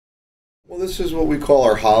Well, this is what we call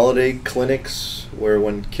our holiday clinics, where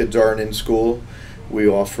when kids aren't in school, we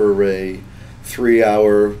offer a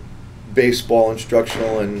 3-hour baseball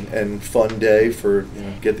instructional and fun day for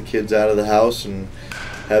get the kids out of the house and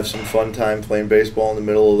have some fun time playing baseball in the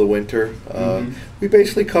middle of the winter. We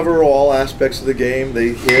basically cover all aspects of the game. They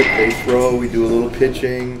hit, they throw, we do a little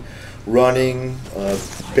pitching, running,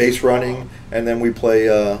 base running, and then we play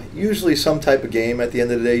usually some type of game at the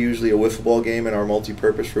end of the day, usually a wiffle ball game in our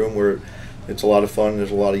multi-purpose room where it's a lot of fun.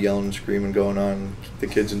 There's a lot of yelling and screaming going on. The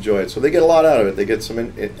kids enjoy it. So they get a lot out of it. They get some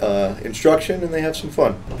instruction and they have some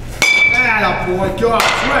fun. Atta boy, God,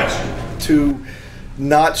 switch! To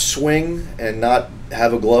not swing and not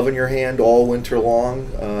have a glove in your hand all winter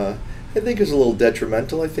long, I think is a little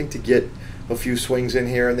detrimental. I think to get a few swings in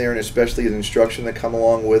here and there, and especially the instruction that come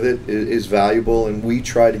along with it, is valuable. And we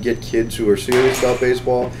try to get kids who are serious about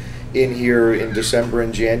baseball in here in December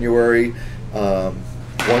and January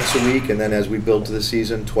once a week, and then as we build to the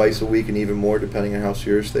season, twice a week and even more depending on how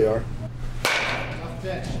serious they are.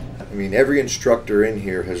 I mean, every instructor in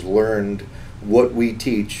here has learned what we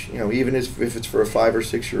teach, even if it's for a 5 or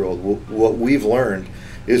 6 year old. What we've learned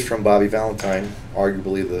is from Bobby Valentine,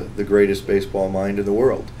 arguably the greatest baseball mind in the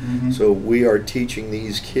world. So we are teaching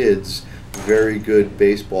these kids very good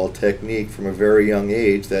baseball technique from a very young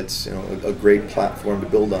age. That's a great platform to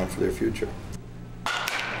build on for their future.